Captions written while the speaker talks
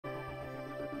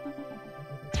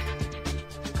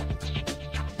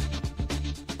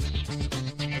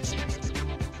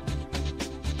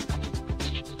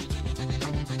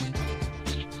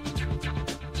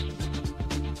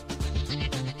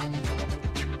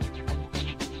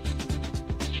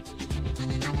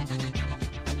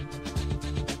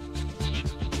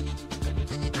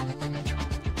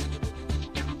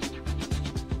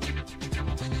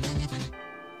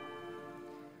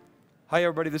Hi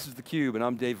everybody, this is theCUBE and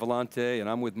I'm Dave Vellante and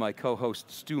I'm with my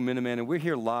co-host Stu Miniman and we're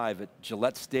here live at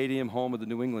Gillette Stadium, home of the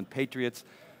New England Patriots.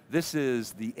 This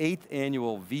is the 8th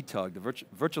annual VTUG, the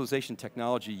Virtualization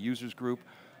Technology Users Group.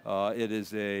 It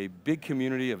is a big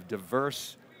community of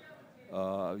diverse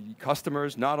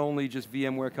customers, not only just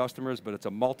VMware customers, but it's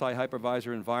a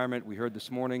multi-hypervisor environment. We heard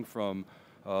this morning from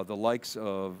the likes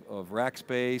of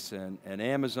Rackspace and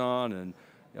Amazon, and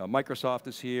Microsoft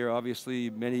is here, obviously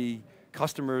many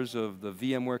customers of the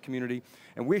VMware community.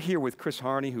 And we're here with Chris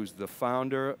Harney, who's the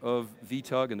founder of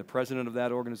VTUG and the president of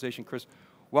that organization. Chris,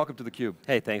 welcome to theCUBE.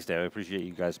 Hey, thanks Dave, I appreciate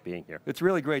you guys being here. It's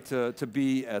really great to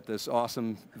be at this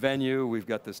awesome venue. We've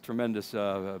got this tremendous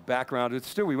background.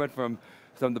 Stu, we went from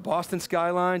the Boston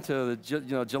skyline to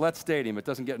the Gillette Stadium. It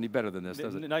doesn't get any better than this,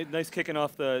 does it? Nice kicking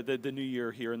off the new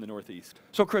year here in the Northeast.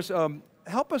 So Chris,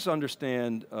 help us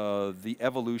understand the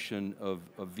evolution of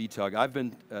VTUG. I've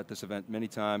been at this event many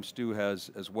times, Stu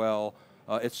has as well.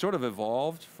 It's sort of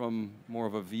evolved from more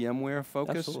of a VMware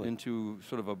focus Absolutely. into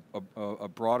sort of a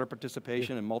broader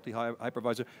participation in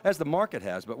multi-hypervisor, as the market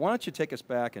has. But why don't you take us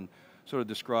back and sort of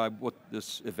describe what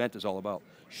this event is all about?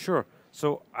 Sure,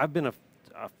 so I've been a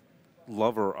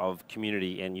lover of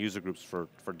community and user groups for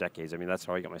decades. I mean, that's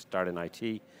how I got my start in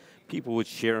IT. People would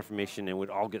share information and would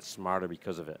all get smarter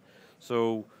because of it.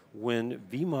 So when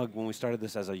we started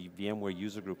this as a VMware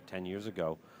user group 10 years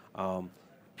ago,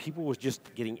 people were just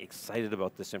getting excited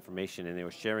about this information and they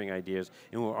were sharing ideas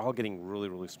and we were all getting really,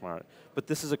 really smart. But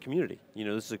this is a community,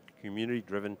 this is a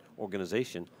community-driven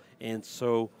organization. And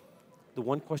so the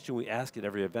one question we ask at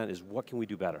every event is, what can we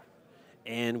do better?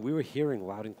 And we were hearing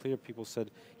loud and clear, people said,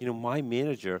 my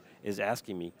manager is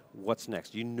asking me, what's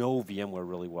next? You know VMware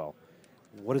really well.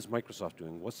 What is Microsoft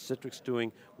doing? What's Citrix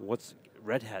doing? What's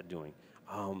Red Hat doing?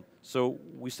 So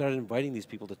we started inviting these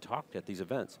people to talk at these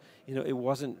events. It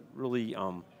wasn't really,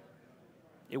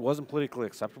 it wasn't politically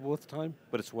acceptable at the time,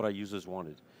 but it's what our users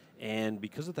wanted. And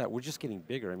because of that, we're just getting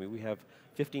bigger. I mean, we have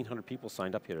 1,500 people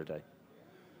signed up here today.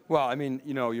 Well, I mean,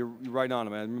 you're right on. I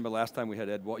mean, I remember last time we had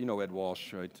Ed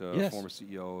Walsh, right? Yes. Former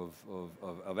CEO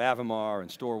of Avamar and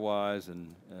Storewise,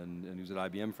 and he was at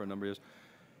IBM for a number of years.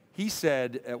 He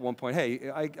said at one point,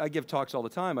 hey, I give talks all the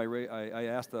time. I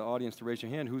ask the audience to raise your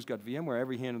hand, who's got VMware?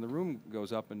 Every hand in the room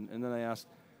goes up, and then I asked,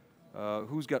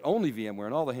 who's got only VMware?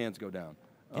 And all the hands go down.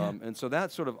 Yeah. And so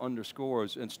that sort of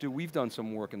underscores, and Stu, we've done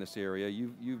some work in this area.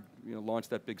 You launched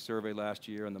that big survey last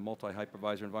year on the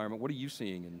multi-hypervisor environment. What are you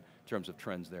seeing in terms of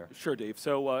trends there? Sure, Dave.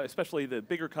 So especially the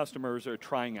bigger customers are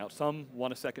trying out. Some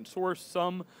want a second source.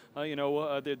 Some,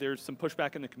 there's some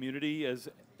pushback in the community as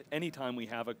anytime we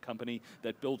have a company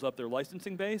that builds up their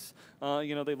licensing base,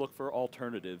 they look for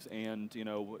alternatives. And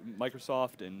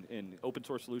Microsoft and open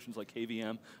source solutions like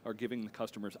KVM are giving the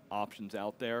customers options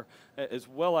out there, as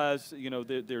well as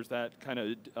there's that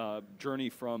kind of journey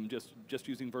from just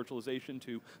using virtualization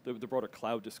to the broader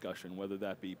cloud discussion, whether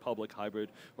that be public, hybrid,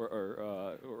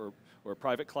 or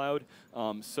private cloud.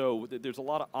 So there's a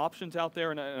lot of options out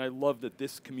there, and I love that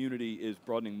this community is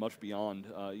broadening much beyond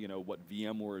what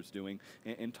VMware is doing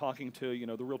and talking to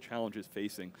the real challenges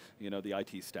facing the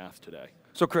IT staffs today.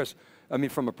 So Chris, I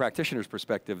mean, from a practitioner's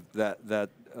perspective, that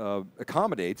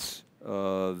accommodates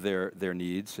their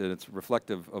needs, and it's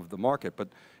reflective of the market, but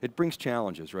it brings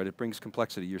challenges, right? It brings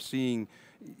complexity. You're seeing,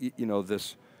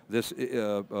 this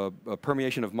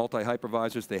permeation of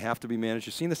multi-hypervisors. They have to be managed.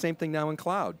 You're seeing the same thing now in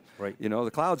cloud. Right. The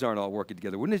clouds aren't all working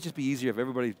together. Wouldn't it just be easier if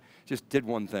everybody just did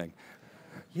one thing?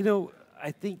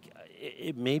 I think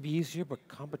it may be easier, but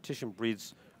competition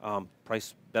breeds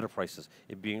better prices.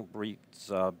 It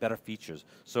breeds better features.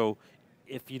 So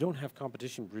if you don't have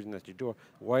competition breathing at your door,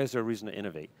 why is there a reason to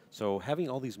innovate? So having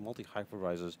all these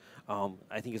multi-hypervisors,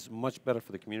 I think is much better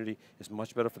for the community, it's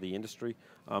much better for the industry,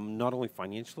 not only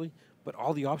financially, but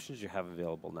all the options you have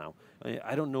available now.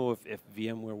 I don't know if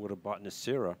VMware would have bought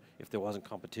Nicira if there wasn't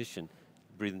competition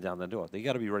breathing down the door. They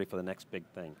got to be ready for the next big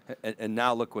thing. And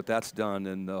now look what that's done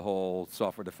in the whole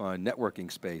software-defined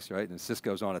networking space, right? And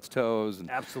Cisco's on its toes.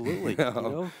 And absolutely.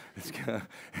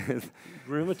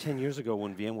 Remember 10 years ago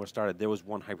when VMware started, there was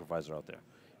one hypervisor out there,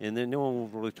 and then no one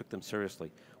really took them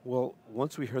seriously. Well,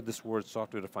 once we heard this word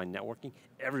software-defined networking,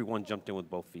 everyone jumped in with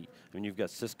both feet. I mean, you've got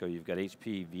Cisco, you've got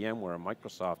HP, VMware,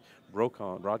 Microsoft,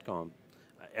 Broadcom.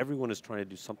 Everyone is trying to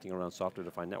do something around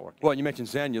software-defined networking. Well, you mentioned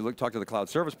Xen. You talk to the cloud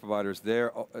service providers.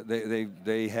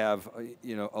 They have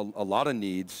a lot of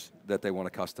needs that they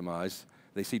want to customize.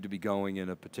 They seem to be going in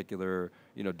a particular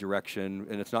direction,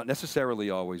 and it's not necessarily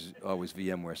always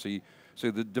VMware.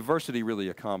 So the diversity really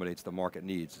accommodates the market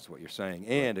needs, is what you're saying,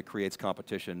 and it creates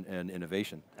competition and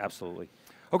innovation. Absolutely.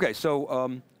 Okay,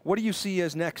 so what do you see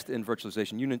as next in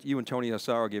virtualization? You and Tony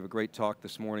Asaro gave a great talk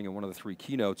this morning in one of the 3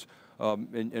 keynotes,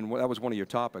 and that was one of your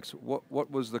topics.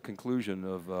 What was the conclusion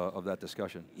of that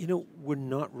discussion? You know, we're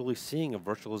not really seeing a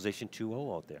virtualization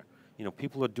 2.0 out there. You know,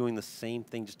 people are doing the same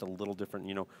thing, just a little different.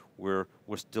 You know, we're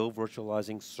still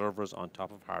virtualizing servers on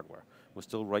top of hardware. We're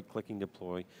still right-clicking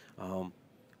deploy.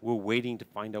 We're waiting to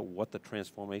find out what the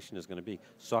transformation is going to be.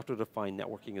 Software-defined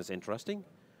networking is interesting,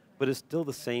 but it's still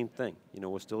the same thing. You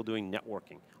know, we're still doing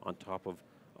networking on top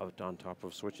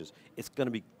of switches. It's going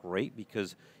to be great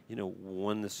because, you know,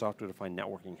 when the software-defined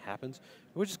networking happens,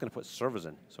 we're just going to put servers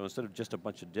in. So instead of just a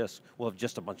bunch of disks, we'll have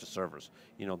just a bunch of servers.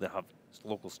 You know, they'll have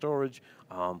local storage.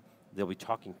 They'll be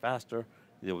talking faster.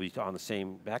 They'll be on the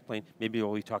same backplane. Maybe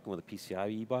they'll be talking with a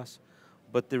PCIe bus.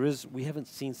 But we haven't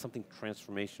seen something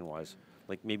transformation-wise,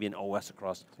 like maybe one OS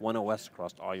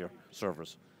across all your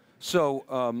servers. So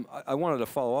I wanted to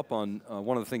follow up on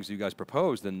one of the things you guys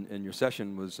proposed in your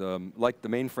session was like the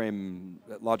mainframe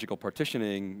logical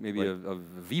partitioning, maybe of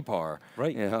VPAR.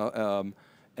 Right. You know,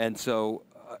 and so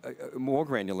more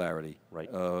granularity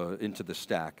into the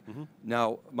stack.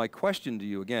 Now, my question to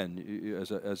you again,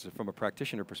 from a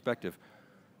practitioner perspective,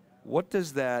 what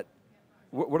does that?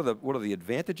 What are the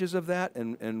advantages of that,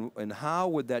 and how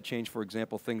would that change, for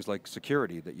example, things like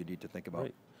security that you need to think about?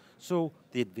 Right. So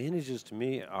the advantages to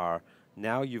me are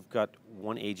now you've got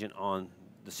one agent on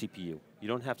the CPU. You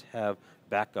don't have to have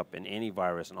backup and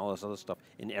antivirus and all this other stuff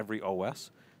in every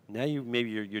OS. Now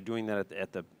you're doing that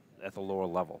at the lower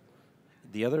level.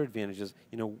 The other advantage is,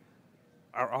 you know,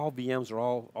 all VMs are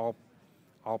all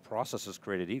processors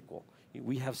created equal.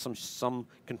 We have some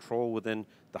control within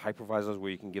the hypervisors where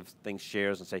you can give things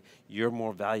shares and say you're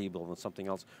more valuable than something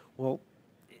else. Well,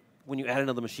 when you add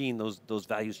another machine, those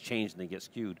values change and they get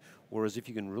skewed. Whereas if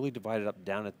you can really divide it up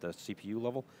down at the CPU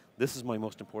level, this is my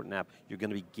most important app. You're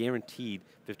going to be guaranteed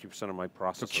 50% of my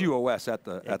processor. So QoS at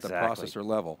the processor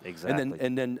level. Exactly.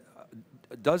 And then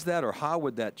does that, or how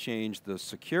would that change the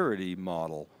security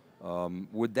model?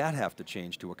 Would that have to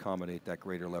change to accommodate that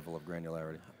greater level of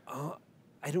granularity?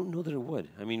 I don't know that it would.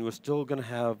 I mean, we're still going to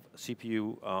have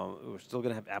CPU, we're still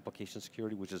going to have application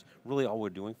security, which is really all we're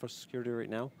doing for security right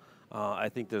now. I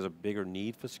think there's a bigger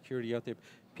need for security out there.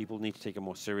 People need to take a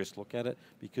more serious look at it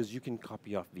because you can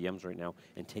copy off VMs right now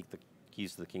and take the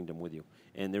keys to the kingdom with you.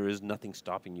 And there is nothing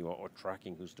stopping you or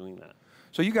tracking who's doing that.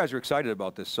 So you guys are excited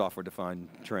about this software-defined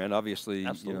trend. Obviously,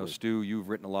 you know, Stu, you've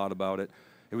written a lot about it.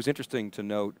 It was interesting to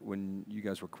note when you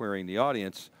guys were querying the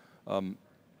audience,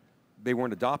 they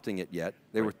weren't adopting it yet.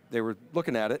 They were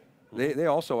looking at it. They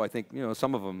also, I think, you know,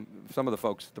 some of the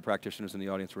folks, the practitioners in the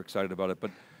audience were excited about it,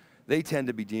 but they tend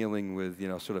to be dealing with, you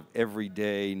know, sort of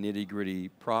everyday nitty-gritty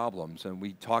problems, and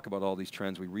we talk about all these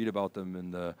trends. We read about them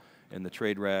in the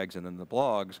trade rags and in the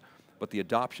blogs, but the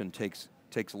adoption takes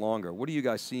longer. What are you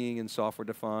guys seeing in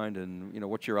software-defined, and, you know,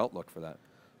 what's your outlook for that?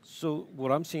 So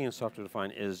what I'm seeing in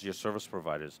software-defined is your service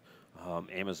providers,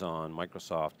 Amazon,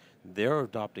 Microsoft. They're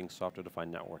adopting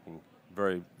software-defined networking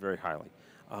very, very highly,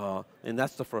 and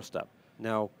that's the first step.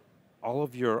 Now, all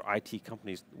of your IT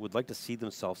companies would like to see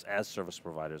themselves as service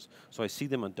providers. So I see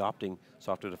them adopting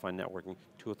software-defined networking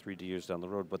 2 or 3 years down the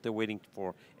road, but they're waiting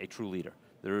for a true leader.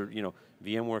 You know,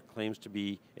 VMware claims to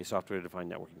be a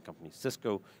software-defined networking company.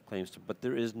 Cisco claims to, but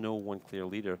there is no one clear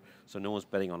leader, so no one's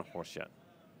betting on a horse yet.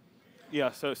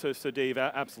 Yeah, so Dave,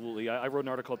 absolutely. I wrote an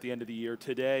article at the end of the year.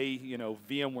 Today, you know,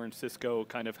 VMware and Cisco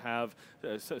kind of have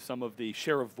some of the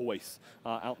share of voice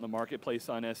out in the marketplace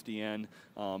on SDN,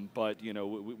 but, you know,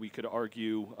 we could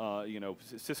argue, you know,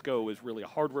 Cisco is really a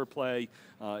hardware play.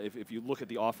 If you look at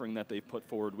the offering that they've put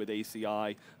forward with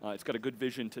ACI, it's got a good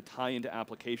vision to tie into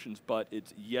applications, but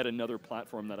it's yet another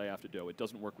platform that I have to do. It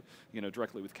doesn't work, you know,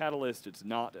 directly with Catalyst. It's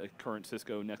not a current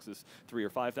Cisco Nexus 3 or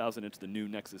 5000. It's the new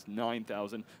Nexus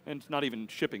 9000, and it's not even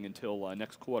shipping until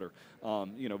next quarter.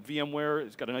 You know, VMware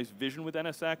has got a nice vision with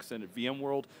NSX, and at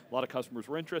VMworld, a lot of customers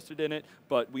were interested in it,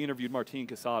 but we interviewed Martin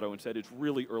Casado and said it's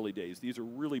really early days. These are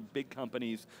really big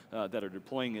companies that are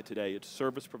deploying it today. It's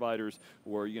service providers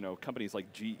or, you know, companies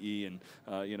like GE and,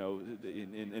 you know,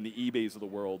 in the eBays of the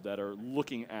world that are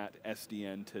looking at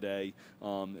SDN today.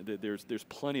 There's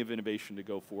plenty of innovation to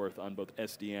go forth on both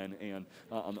SDN and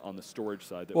on the storage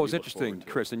side. That well, it's interesting,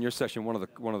 Chris, in your session, one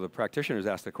of the practitioners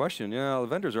asked the question, you know, the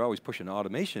vendors are always pushing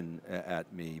automation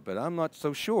at me, but I'm not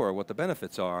so sure what the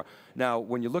benefits are. Now,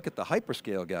 when you look at the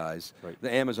hyperscale guys, the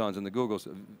Amazons and the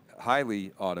Googles,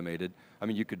 highly automated. I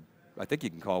mean, I think you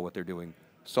can call what they're doing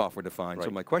software defined.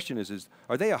 So my question is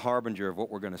are they a harbinger of what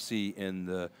we're going to see in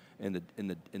the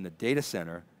data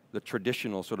center, the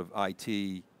traditional sort of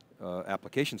IT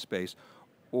application space,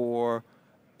 or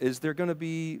is there going to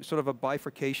be sort of a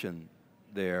bifurcation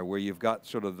there where you've got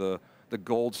sort of the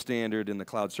gold standard in the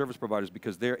cloud service providers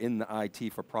because they're in the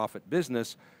IT for profit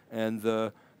business, and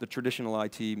the traditional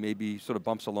IT maybe sort of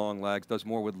bumps along, lags, does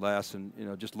more with less, and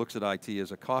just looks at IT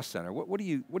as a cost center. What do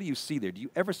you see there? Do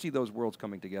you ever see those worlds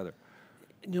coming together?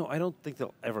 No, I don't think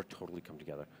they'll ever totally come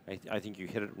together. I think you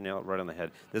hit it, nail it right on the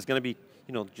head. There's going to be,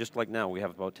 just like now, we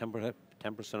have about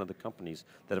 10% of the companies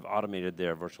that have automated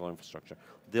their virtual infrastructure.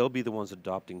 They'll be the ones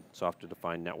adopting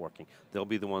software-defined networking. They'll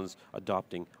be the ones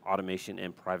adopting automation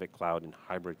and private cloud and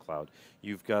hybrid cloud.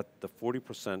 You've got the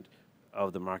 40%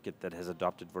 of the market that has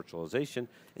adopted virtualization,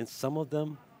 and some of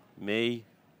them may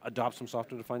adopt some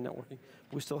software-defined networking.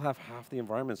 We still have half the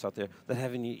environments out there that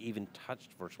haven't even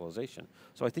touched virtualization.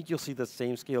 So I think you'll see the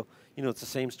same scale. It's the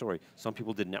same story. Some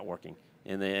people did networking,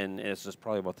 and it's just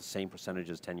probably about the same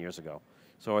percentages 10 years ago.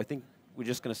 So I think we're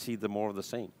just going to see more of the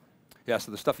same. Yeah,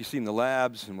 so the stuff you see in the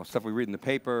labs and the stuff we read in the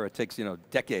paper, it takes a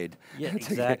decade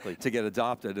to get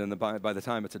adopted, and by the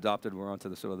time it's adopted, we're onto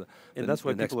the sort of the And that's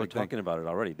why people are talking about it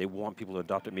already. They want people to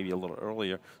adopt it maybe a little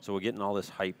earlier, so we're getting all this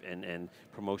hype and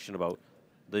promotion about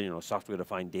the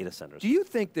software-defined data centers. Do you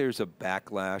think there's a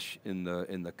backlash in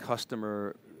the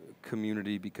customer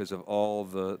community because of all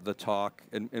the talk,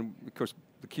 and of course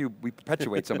theCUBE, we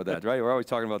perpetuate some of that, right? We're always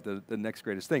talking about the next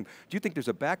greatest thing. Do you think there's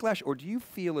a backlash, or do you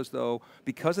feel as though,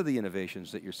 because of the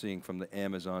innovations that you're seeing from the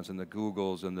Amazons and the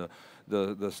Googles and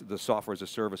the software as a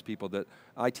service people, that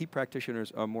IT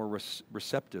practitioners are more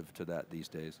receptive to that these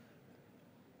days?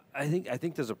 I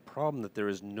think there's a problem that there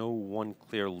is no one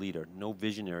clear leader, no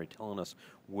visionary telling us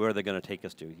where they're going to take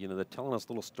us to. They're telling us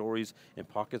little stories in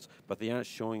pockets, but they aren't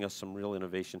showing us some real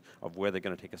innovation of where they're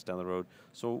going to take us down the road.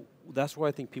 So that's why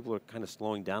I think people are kind of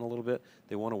slowing down a little bit.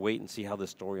 They want to wait and see how this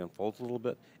story unfolds a little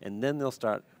bit, and then they'll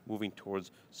start moving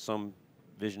towards some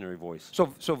visionary voice. So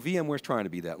VMware's trying to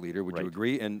be that leader, would you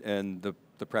agree? And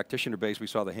the practitioner base, we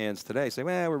saw the hands today say,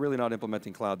 well, we're really not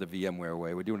implementing cloud the VMware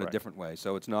way, we're doing it a different way,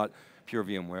 so it's not pure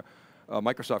VMware.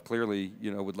 Microsoft clearly,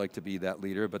 would like to be that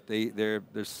leader, but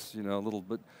there's a little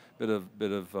bit of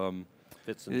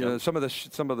some of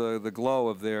the glow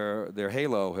of their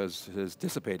halo has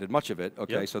dissipated, much of it.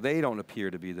 Okay, so they don't appear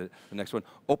to be the next one.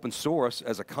 Open source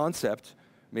as a concept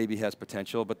maybe has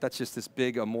potential, but that's just this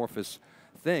big amorphous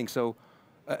thing. So,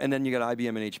 and then you got IBM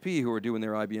and HP who are doing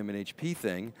their IBM and HP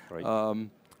thing, and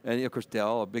of course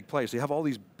Dell, a big player. So you have all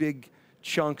these big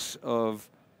chunks of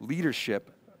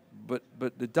leadership, but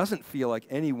it doesn't feel like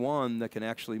any one that can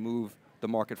actually move the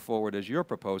market forward as you're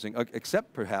proposing,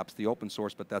 except perhaps the open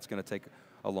source, but that's going to take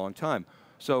a long time.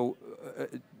 So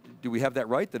do we have that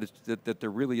right, that there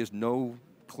really is no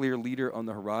clear leader on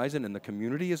the horizon and the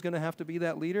community is going to have to be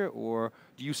that leader, or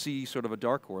do you see sort of a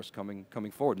dark horse coming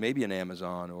forward, maybe an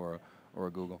Amazon or a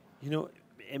Google?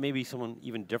 It may be someone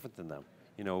even different than them.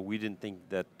 We didn't think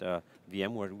that we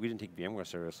didn't take VMware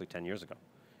seriously 10 years ago.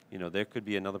 There could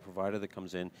be another provider that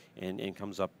comes in and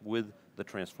comes up with the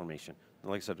transformation. And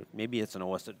like I said, maybe it's an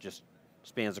OS that just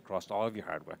spans across all of your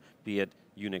hardware, be it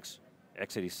Unix,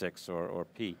 x86, or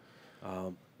P.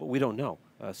 But we don't know.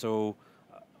 So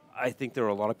I think there are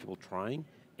a lot of people trying,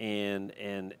 and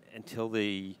until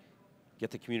they get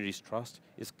the community's trust,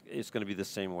 it's going to be the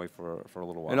same way for a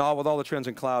little while. And with all the trends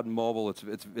in cloud and mobile,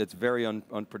 it's very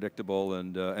unpredictable,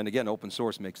 and again, open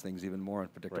source makes things even more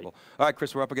unpredictable. All right,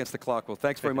 Chris, we're up against the clock. Well,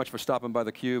 thanks very much for stopping by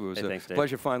theCUBE. It was a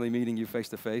pleasure finally meeting you face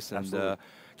to face. And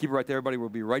keep it right there, everybody. We'll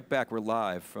be right back. We're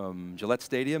live from Gillette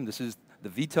Stadium. This is the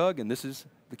VTUG, and this is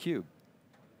theCUBE.